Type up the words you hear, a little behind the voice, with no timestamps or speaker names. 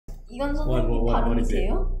이건 선생님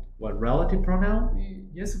발음이세요? What relative pronoun?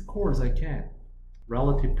 Yes, of course I can.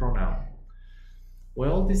 Relative pronoun.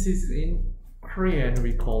 Well, this is in Korean.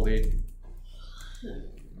 We call it.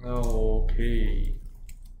 Okay.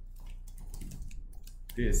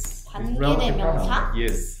 This is relative pronoun.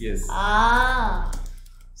 Yes, yes. 아.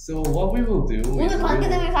 So what we will do 오늘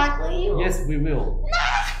관계대명사 할 거예요. Yes, we will.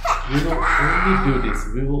 We will only do this.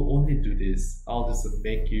 We will only do this. I'll just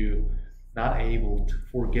make you not able to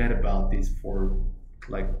forget about this for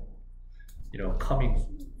like, you know,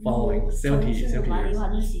 following 70 years.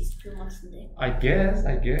 I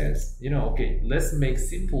guess. You know, okay, let's make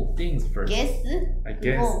simple things first. Guess? I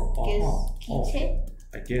guess. 기체?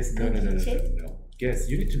 I guess. No. Guess.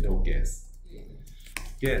 You need to know guess.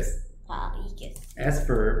 Guess. 아, 이 guess. As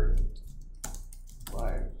verb.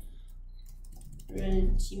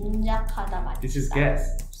 를 짐작하다 맞다. This is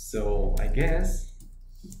guess. So I guess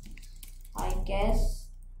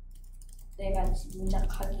내가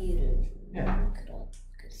짐작하기를. Yeah.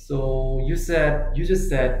 So you just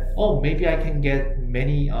said, oh, maybe I can get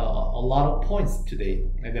a lot of points today,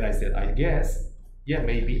 and then I said, I guess, yeah,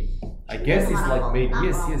 maybe. I guess it's like maybe.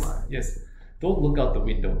 Yes. Don't look out the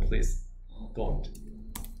window, please. Don't,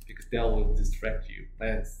 because that will distract you.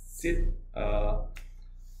 And sit.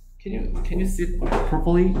 Can you sit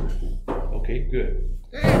properly? Okay, good.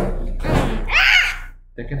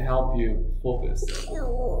 That can help you focus.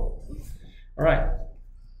 All right.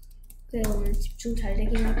 그래, 오늘 집중 잘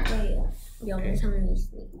되긴 할 거예요. 영상이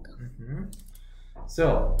있으니까.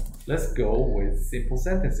 So let's go with simple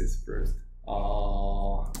sentences first.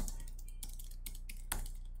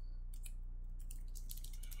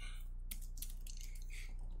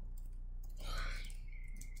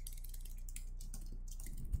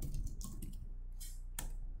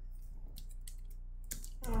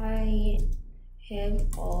 I have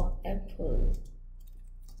an apple.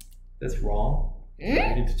 That's wrong. You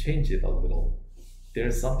need to change it a little.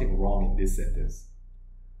 There's something wrong in this sentence.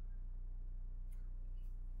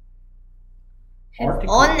 Have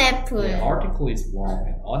an apple. Yeah, article is wrong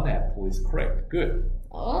and an apple is correct. Good.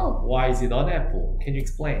 Oh. Why is it an apple? Can you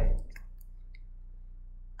explain?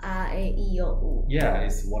 A, E, I, O, U. Yeah,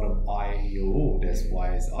 it's one of I, E, O, U. That's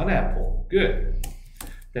why it's an apple. Good.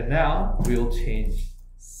 Then now we'll change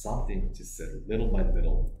something just little by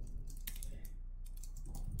little.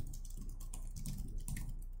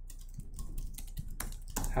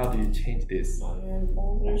 How do you change this? 나는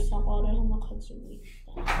먹을 사과를 하나 가지고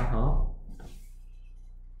있다.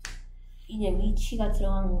 이제 위치가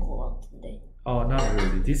들어가는 것 같은데. Oh, not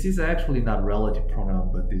really. This is actually not relative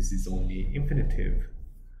pronoun, but this is only infinitive.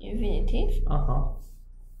 Infinitive?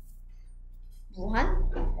 무한?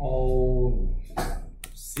 Oh,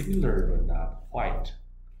 similar but not quite.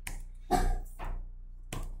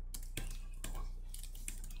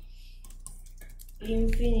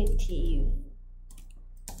 Infinitive.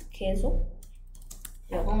 계속?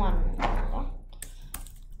 이거 말하는 건가?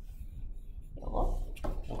 이거?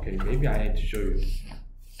 Okay, maybe I need to show you.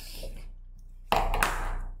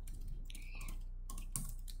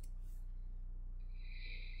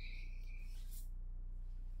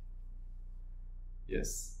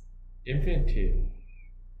 Yes, infinitive.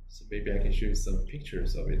 So maybe I can show you some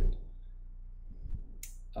pictures of it.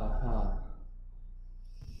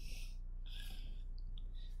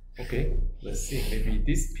 Okay, let's see. Maybe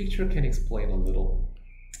this picture can explain a little.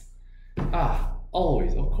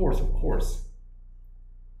 Always, of course.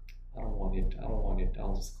 I don't want it.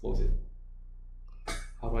 I'll just close it.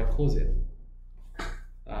 How do I close it?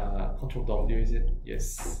 Control W, is it?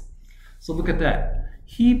 Yes. So look at that.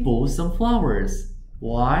 He bought some flowers.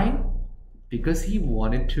 Why? Because he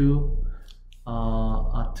wanted to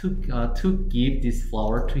give this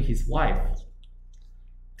flower to his wife.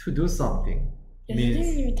 To do something.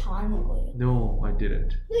 선생님이 다 하는 거예요. No, I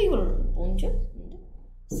didn't. 근데 이걸 언제 했는데?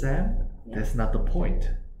 Sam, that's not the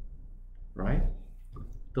point, right?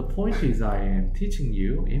 The point is I am teaching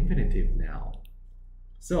you infinitive now.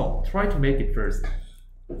 So try to make it first.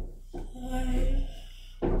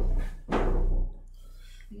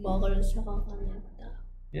 먹을 사과가 냈다.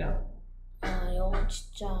 Yeah. 이거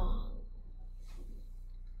진짜.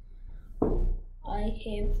 I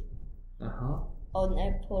have an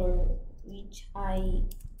apple which I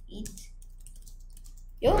eat.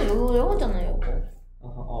 요거잖아요, 요거.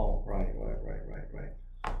 Oh, right.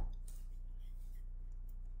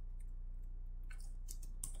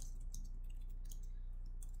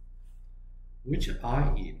 Which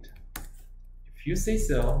I eat. If you say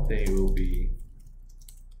so, then it will be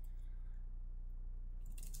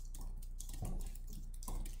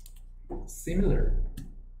similar,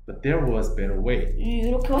 but there was better way.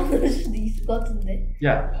 이렇게 만들 수도 있을 것 같은데.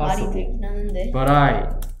 Yeah, 말이 possible. 되긴 하는데. But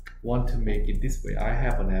I want to make it this way. I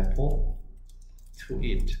have an apple to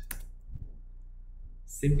eat.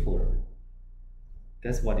 Simpler.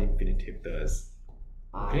 That's what infinitive does.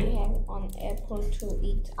 I Okay. have an apple to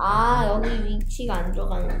eat. 아, 여기 위치가 안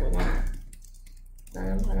들어가는구나.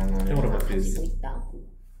 나는 바나나를 What 하나 about this? 가지고 있다.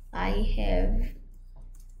 I have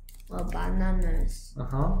a bananas.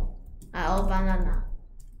 Uh-huh. A banana.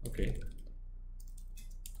 Okay.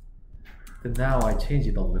 Then now I change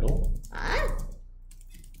it a little. 아,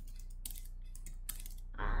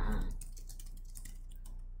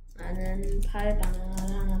 나는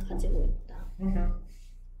바나나를 하나 가지고 있다.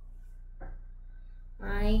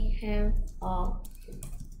 I have a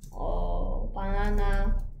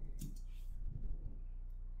banana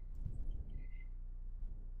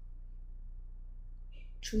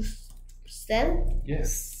to sell.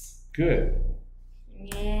 Yes. Good.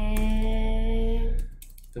 예.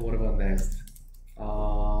 Then what about next?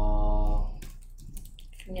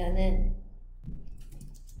 그녀는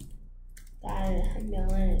딸 한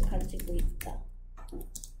명을 가지고 있다.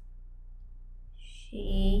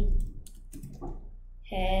 She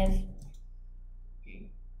has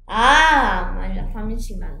만약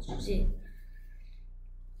 3인칭 만수지.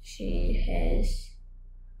 She has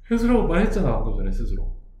스스로 말했잖아 방금 전에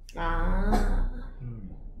스스로.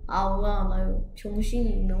 뭐야 나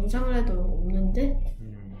정신이 명상을 해도 없는데?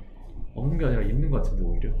 없는 게 아니라 있는 것 같은데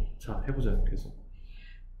오히려. 자 해보자 계속.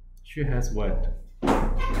 She has what?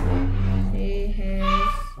 She has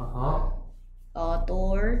a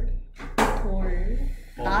daughter.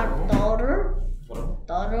 뭐라고?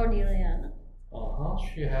 daughter 이래야 하나?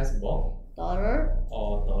 She has 뭐? daughter?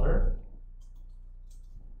 daughter?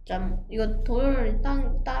 잠 이거 daughter이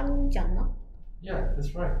딸이지 않나? Yeah,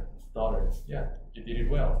 that's right. Daughter. Yeah, you did it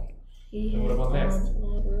well. Then what about next?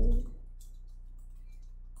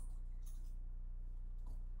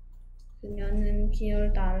 그녀는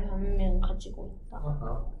귀여운 딸 한 명 가지고 있다.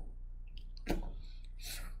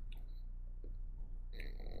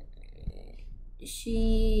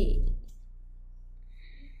 She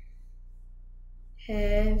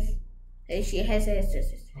has a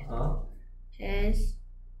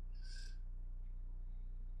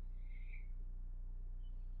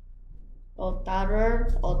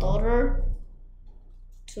daughter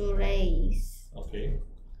to raise. Okay.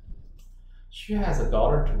 She has a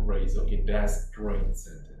daughter to raise. Okay, that's great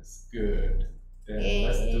sentence. Good. Then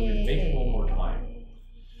let's do it. Make it one more time.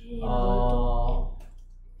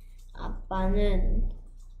 아빠는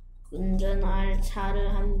운전할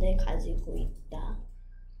차를 한 대 가지고 있다.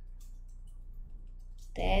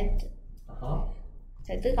 Dad.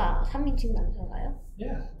 Dad가 3인칭 단서가요?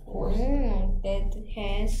 Yeah, of course. Dad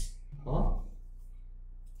has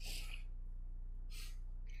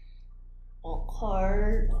a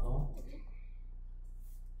car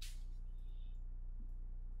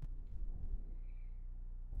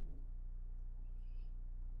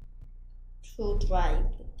to drive.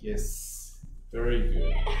 Yes, very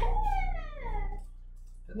good.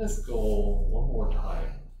 Then let's go one more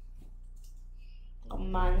time.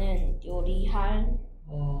 엄마는 요리할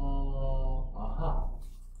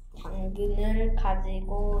당근을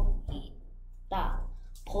가지고 있다.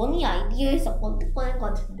 버니 아이디어에서 번뜩 꺼낸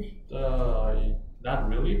것 같은데. Not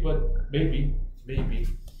really, but maybe. Maybe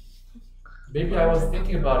I was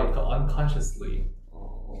thinking about it unconsciously.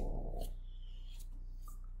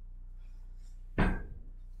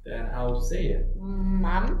 Then how to say it?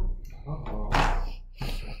 Mom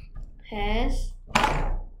has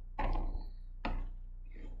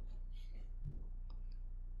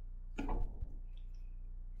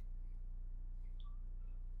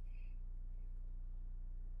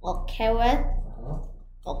a carrot.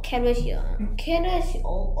 carrot이요. 캐럿이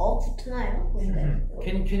붙나요? 근데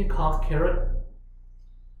Can you count carrot?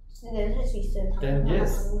 네, 할 수 있어요. Then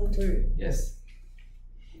yes. 당근 둘. Yes.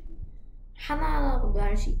 하나라고도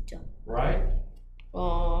할 수 있죠. Right?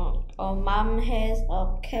 Mom has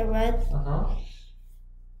a carrot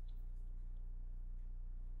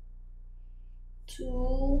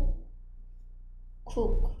to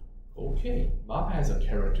cook. Okay. Mom has a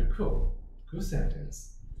carrot to cook. Good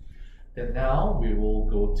sentence. Then now we will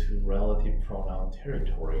go to relative pronoun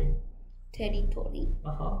territory. Territory.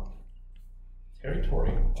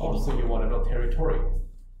 Territory. Oh, so you want to know territory?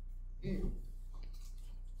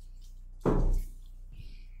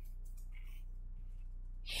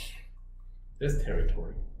 This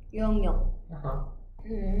territory. 영역.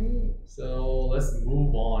 So let's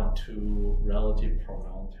move on to relative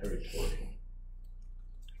pronoun territory.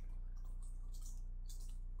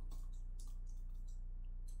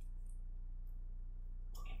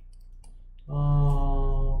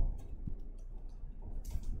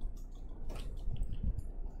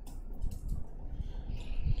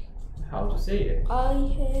 how to say it. I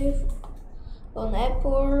have an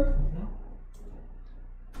apple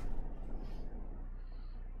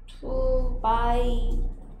to buy.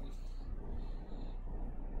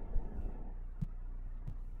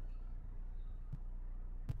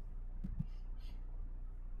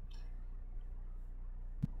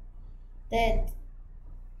 That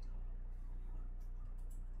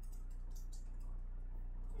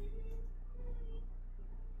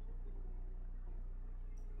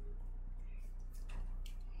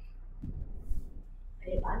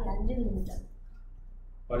말이 안 되는 문장.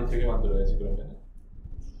 말이 되게 만들어야지 그러면은.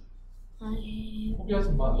 아이.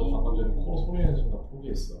 포기하지 마. 너 방금 전에 코로 소리 내는 순간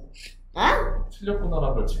포기했어. 아?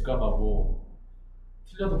 틀렸구나라는 걸 직감하고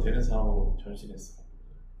틀려도 되는 사람으로 변신했어.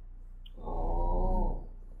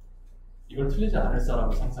 이걸 틀리지 않을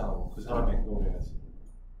사람을 상상하고 그 사람의 행동을 해야지.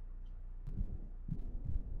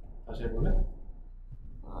 다시 해볼래?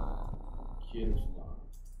 기회를 준다.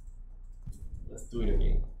 Let's do it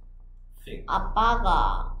again. Think.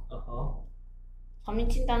 아빠가 Uh-huh.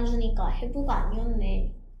 3인칭 단수니까 have가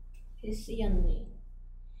아니었네. has였네.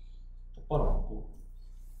 똑바로 앉고.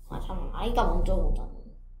 잠깐 아이가 먼저 보잖아.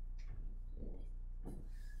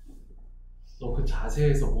 너 그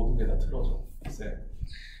자세에서 모든 게 다 틀어져. 쌤.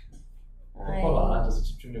 똑바로 안 앉아서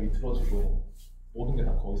집중력이 틀어지고 모든 게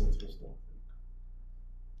다 거기서 틀어지더라.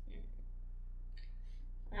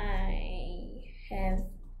 I have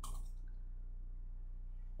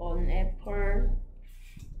an apple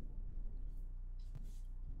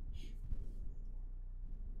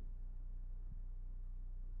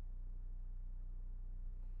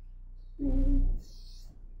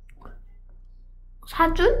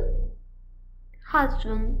사준?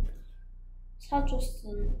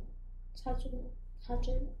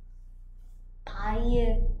 사준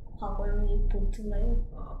바이의 과거형이 보트인가요?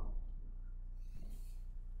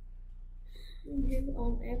 I have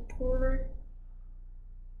an apple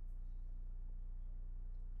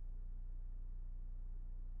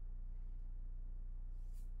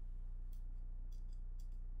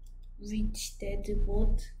which that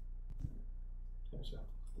boat 잠시만.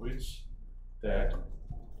 Which that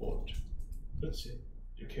boat. 그렇지.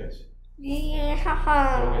 이렇게 해야지. 예,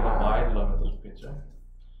 하하. 여기에다 my를 넣으면 더 좋겠죠?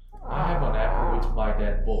 I have an apple with my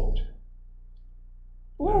dad bought.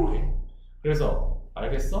 이렇게. 그래서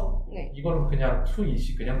알겠어? 네. 이거는 그냥 to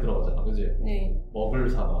eat이 그냥 들어가잖아, 그지? 네. 먹을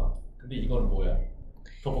사과. 근데 이거는 뭐야?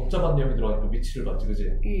 더 복잡한 내용이 들어가니까 위치를 봤지,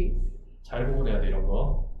 그지? 예. 잘 구분해야 돼 이런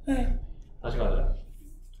거. 네. 다시 가자.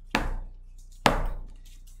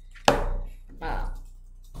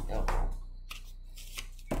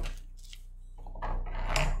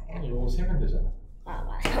 요거 세면 되잖아.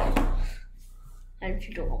 맞아. 알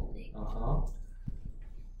필요가 없네. 아하.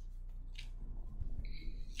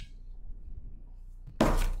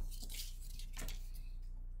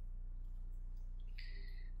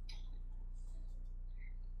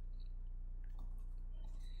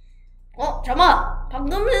 잠깐만!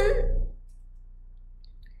 방금은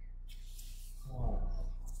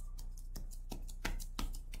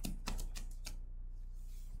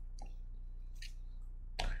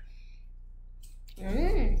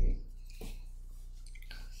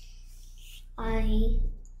I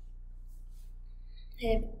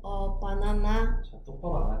have a banana. 자,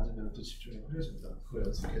 똑바로 안 앉으면 또 집중이 흐려진다. 그거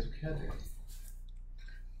연습 계속 해야 돼.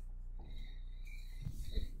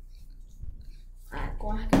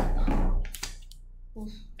 그거 하겠다.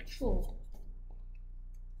 추워.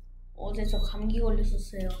 어제 저 감기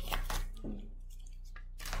걸렸었어요.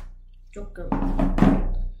 조금.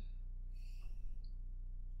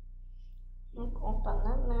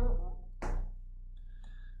 바나나.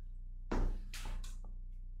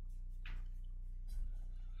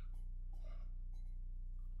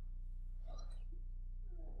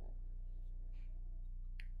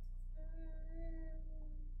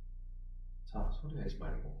 자, 소리 내지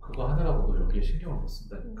말고. 그거 하느라고 너 여기에 신경을 못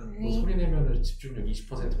쓴다니까. 너 소리 내면은 집중력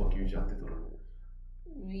 20%밖에 유지 안 되더라.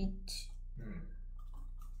 Which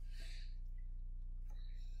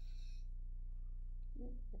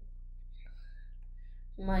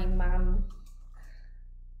my mom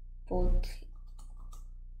bought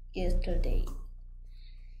yesterday.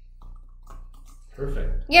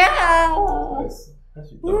 Perfect. Yeah! 잘했어. 할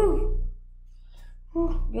수 있다.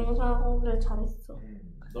 명상하고 잘했어.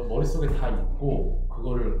 너 머릿속에 다 있고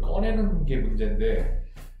그거를 꺼내는 게 문제인데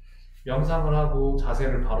명상을 하고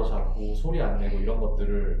자세를 바로 잡고 소리 안 내고 이런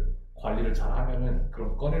것들을 관리를 잘 하면은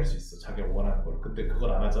그럼 꺼낼 수 있어. 자기가 원하는 걸. 근데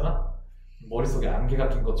그걸 안 하잖아? 머릿속에 안개가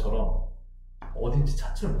낀 것처럼 어딘지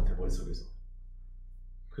찾지를 못해 머릿속에서.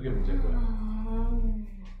 그게 문제인 거야.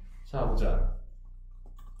 자 보자.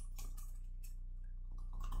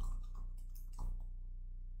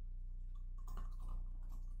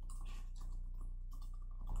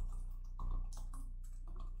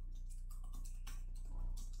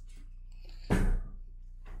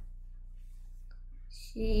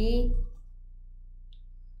 She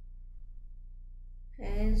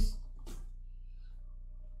has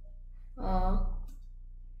a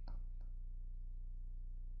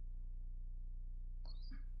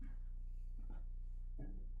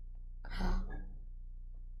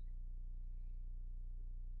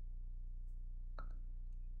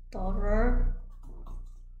daughter.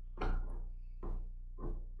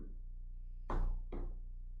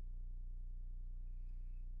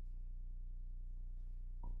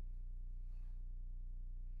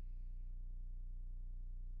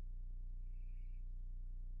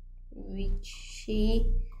 Which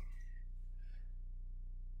she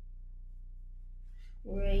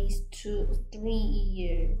raised to 3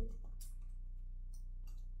 years.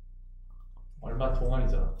 얼마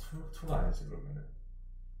동안이잖아. 투가 아니지 그러면은.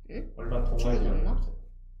 응? 얼마 투였나? 동안이라고.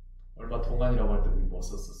 얼마 동안이라고 할 때 우리 뭐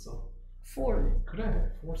썼었어? 4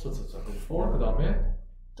 그래, 4 썼었잖아. 그럼 4 그 다음에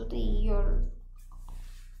 3 years.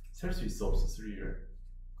 셀 수 있어 없어? 3 year.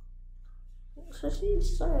 쓸 수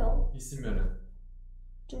있어요. 있으면은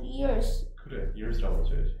 2 years. 그래, years라고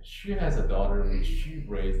해줘야지. She has a daughter which she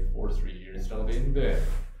raised for 3 years라고 돼 있는데,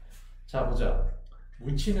 자 보자.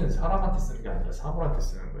 which는 사람한테 쓰는 게 아니라 사물한테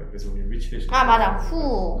쓰는 거야. 그래서 우리 which 대신 아 맞아.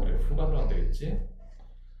 who. 그래, who가 들어가면 되겠지.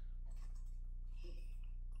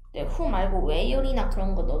 네, who 말고 where이나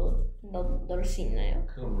그런 거 넣을 수 있나요?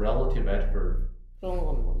 그건 relative adverb. 그런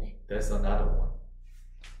건 뭐네? That's another one.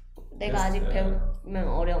 내가 That's, 아직 배우면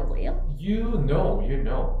어려운 거예요? You know. You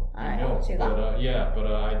알아요, know. 제가? But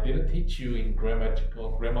I didn't teach you in grammar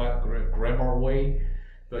way.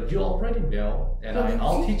 But you already know, and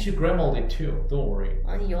I'll teach you Grammarly too. Don't worry.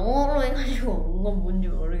 아니 영어로 해가지고 뭔가 뭔지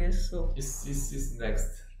모르겠어. It's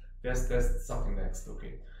next. That's something next.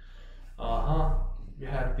 Okay. You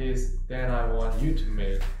had this. Then I want you to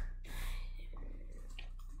make.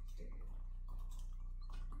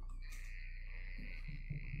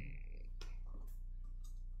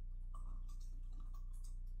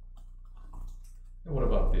 What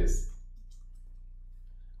about this?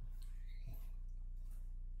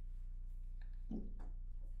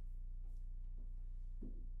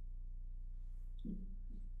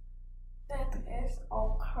 That has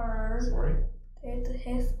occurred. Sorry? That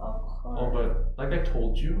has occurred. Oh, but like I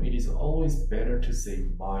told you, it is always better to say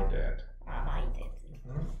my dad. 아, my dad.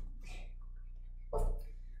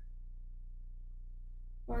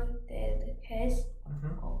 My dad has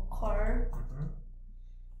occurred.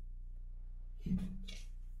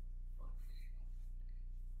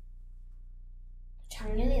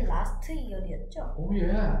 작년이 last year이었죠? Oh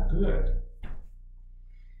yeah, good.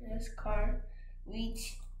 This car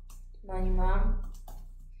which my mom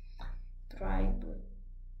drive.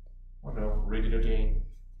 Oh no, read it again.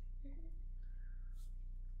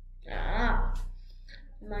 Ah,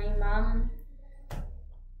 my mom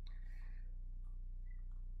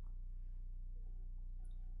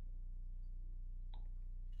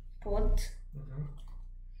bought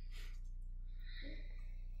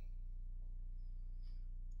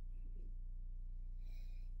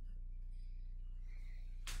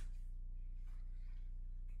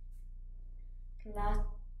last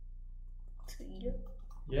year.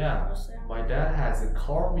 Yeah, my dad has a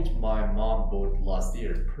car which my mom bought last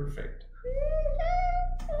year. Perfect.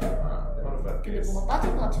 What about 근데 this? 뭐가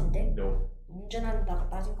빠진 것 같은데? No. 운전하다가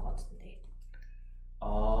빠진 것 같은데.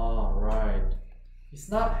 Ah, right. It's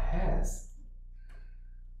not has.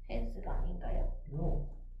 has가 아닌가요? No.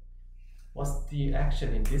 What's the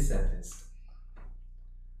action in this sentence?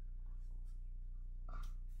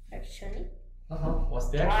 Actually, What's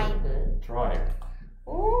the action? Drive.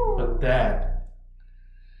 Oh. But dad.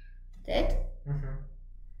 Dad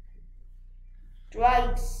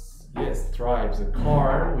drives. Yes, drives a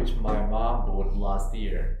car which my mom bought last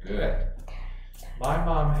year. Good. My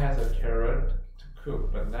mom has a carrot to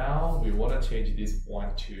cook, but now we want to change this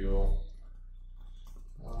one to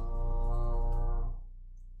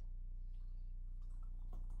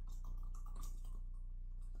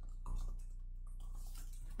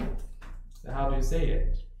how do you say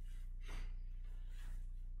it?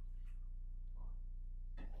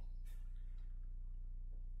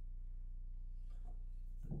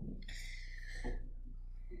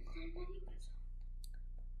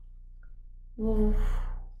 오,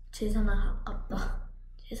 재산 아깝다.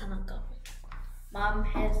 재산 아까워. Mom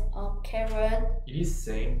has a carrot. It is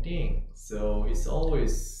same thing, so it's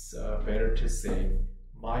always better to say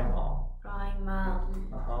my mom. My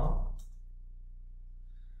mom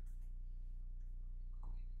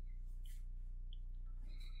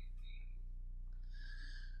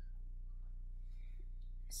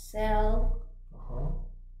sell.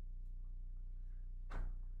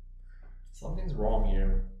 Something's wrong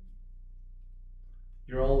here.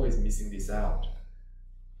 somebody's missing this out.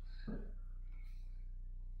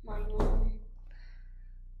 My mom.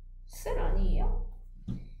 셀 아니에요?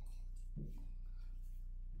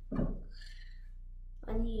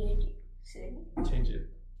 아니에요. 셀? Change it.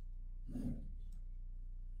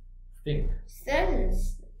 Think.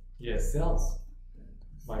 Cells. Yeah, cells.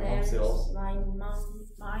 My mom sells.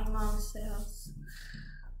 My mom sells.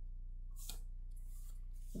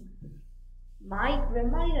 My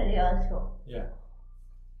grandmother Yeah.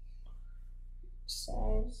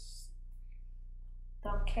 sells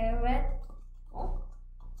the carrot.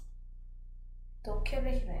 더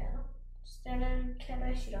캐럿이래요. 셀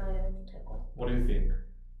캐럿이라고 될 것 같아. What do you think?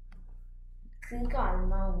 그가 안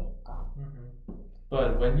나오니까.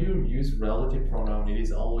 But when you use relative pronoun, it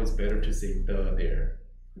is always better to say the there.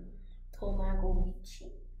 더 말고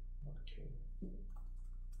위치. Okay.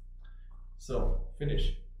 So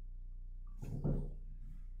finish.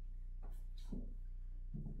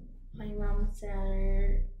 My mom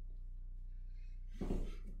sells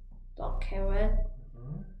the carrot.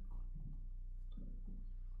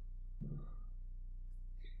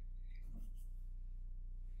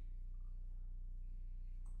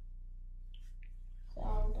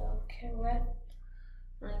 Sell the carrot.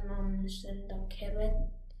 My mom sells the carrot.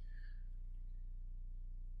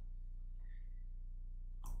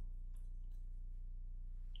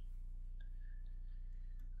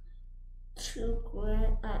 To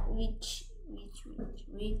which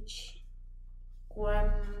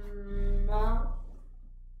grandma,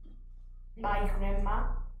 my grandma,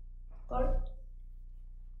 girl.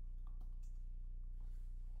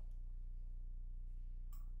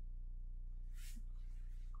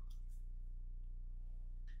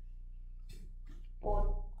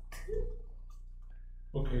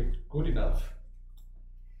 Okay, good enough.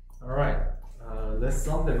 All right, let's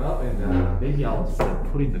sum them up, and maybe I'll just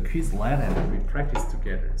put in the Quizlet and we practice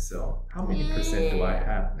together. So, how many percent do I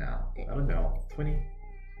have now? I don't know, 20,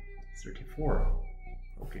 34.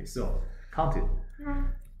 Okay, so count it.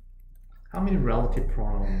 How many relative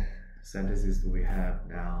pronoun sentences do we have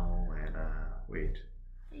now? And wait,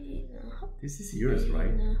 this is yours,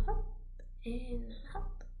 right?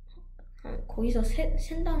 거기서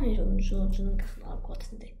센 다음에 점수 주는 게 더 나을 것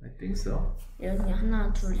같은데. I think so. 여기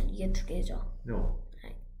하나, 둘, 이게 두 개죠. No.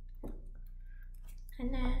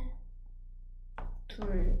 하나,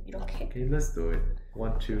 둘 이렇게. Okay, let's do it.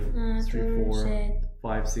 1, 2, 하나, 3, 둘, 4, 셋.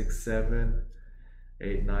 5, 6, 7,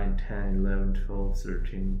 8, 9, 10, 11, 12,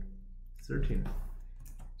 13. 13.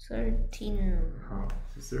 13.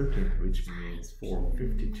 So 13, which means 4,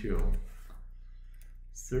 52.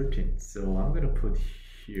 13. So I'm gonna put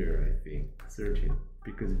here, I think 13,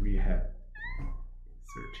 because we have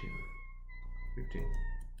 13, 15.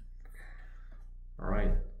 All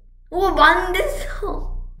right. 오,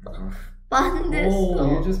 만됐어. 만됐어.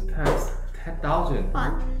 Oh, you just passed 10,000.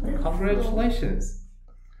 만됐어. Congratulations.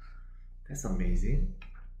 That's amazing.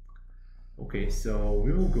 Okay, so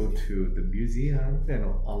we will go to the museum and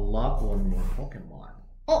unlock one more Pokemon.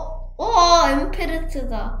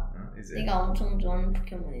 엠페르트다. Is it? 내가 엄청 좋아하는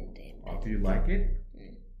포켓몬인데. Do you like it?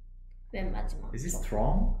 맨 마지막. Is it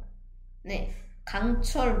strong? 네,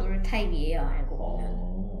 강철 물 타입이에요. 알고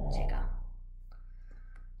보면 제가.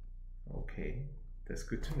 Okay, that's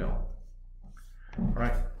good to know.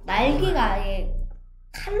 Alright. 날개가 아예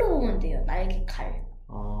칼로 보면 돼요. 날개 칼.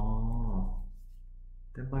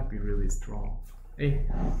 That might be really strong. Hey,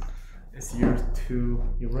 it's yours to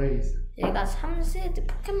erase. 얘가 3세대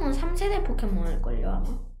포켓몬 3세대 포켓몬일걸요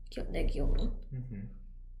아마. 내 기억으로.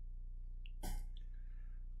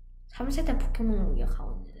 3세대 포켓몬으로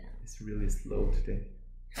기억하고 있는데. It's really slow today.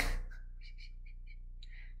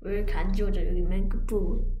 왜 이렇게 안 지워져? 여기 맨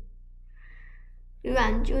끝부분. 여기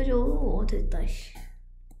안 지워져. 됐다. 씨.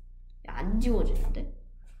 안 지워지는데?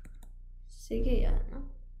 세게 해야 하나?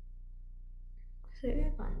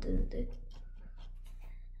 세게가 안 되는데.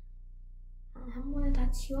 한 번에 다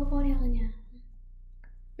지워버려 그냥.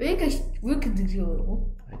 왜 이렇게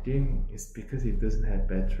느려요? I think it's because it doesn't have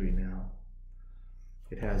battery now.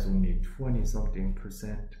 It has only 20 something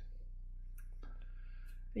 %.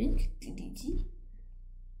 왜 이렇게 느리지?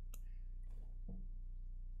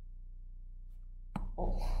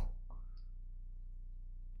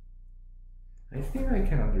 I think I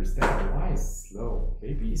can understand why it's slow.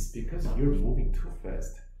 Maybe it's because you're moving too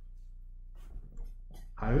fast.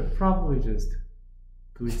 I would probably just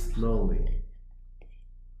do it slowly.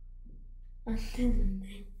 안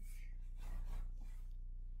되는데.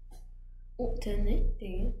 되네?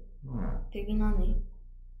 되게? 되긴 하네.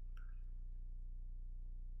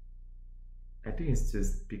 I think it's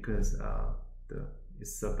just because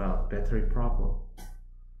it's about battery problem.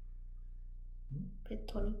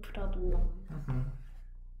 배터리 프로블럼.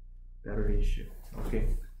 Battery issue.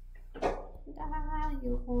 Okay. 아,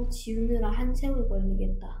 이거 지우느라 한 세월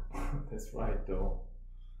걸리겠다. That's right, though.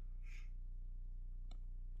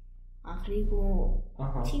 아, 그리고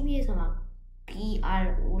TV에서 막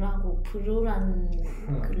BRO라고 브로라는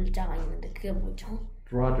글자가 있는데 그게 뭐죠?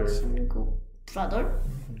 Brother. 친구, brother?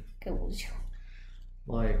 그게 뭐죠?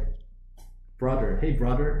 Like brother. Hey,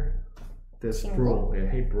 brother. That's 친구? bro. Yeah,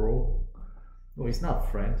 hey, bro. No, it's not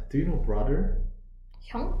friend. Do you know brother?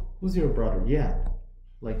 형? Who's your brother? Yeah.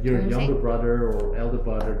 Like your 동생? younger brother or elder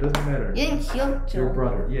brother. Doesn't matter. 얘는 귀엽죠? Your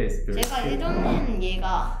brother. Yeah, it's very 제가 cute. 예전에는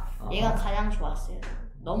얘가 가장 좋았어요.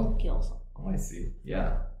 너무 귀여워서. Oh, I see.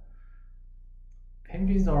 Yeah.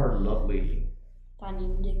 Penguins are lovely. 난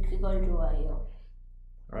이제 그걸 좋아해요.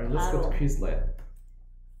 Alright, let's go to Quizlet.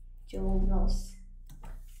 조너스.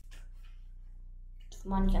 두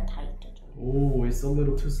마리가 다 있죠. 저. Oh, it's a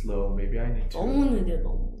little too slow. Maybe I need to. 너무 느려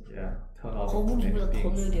너무. Yeah, turn off. 거북이보다 더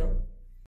things. 느려.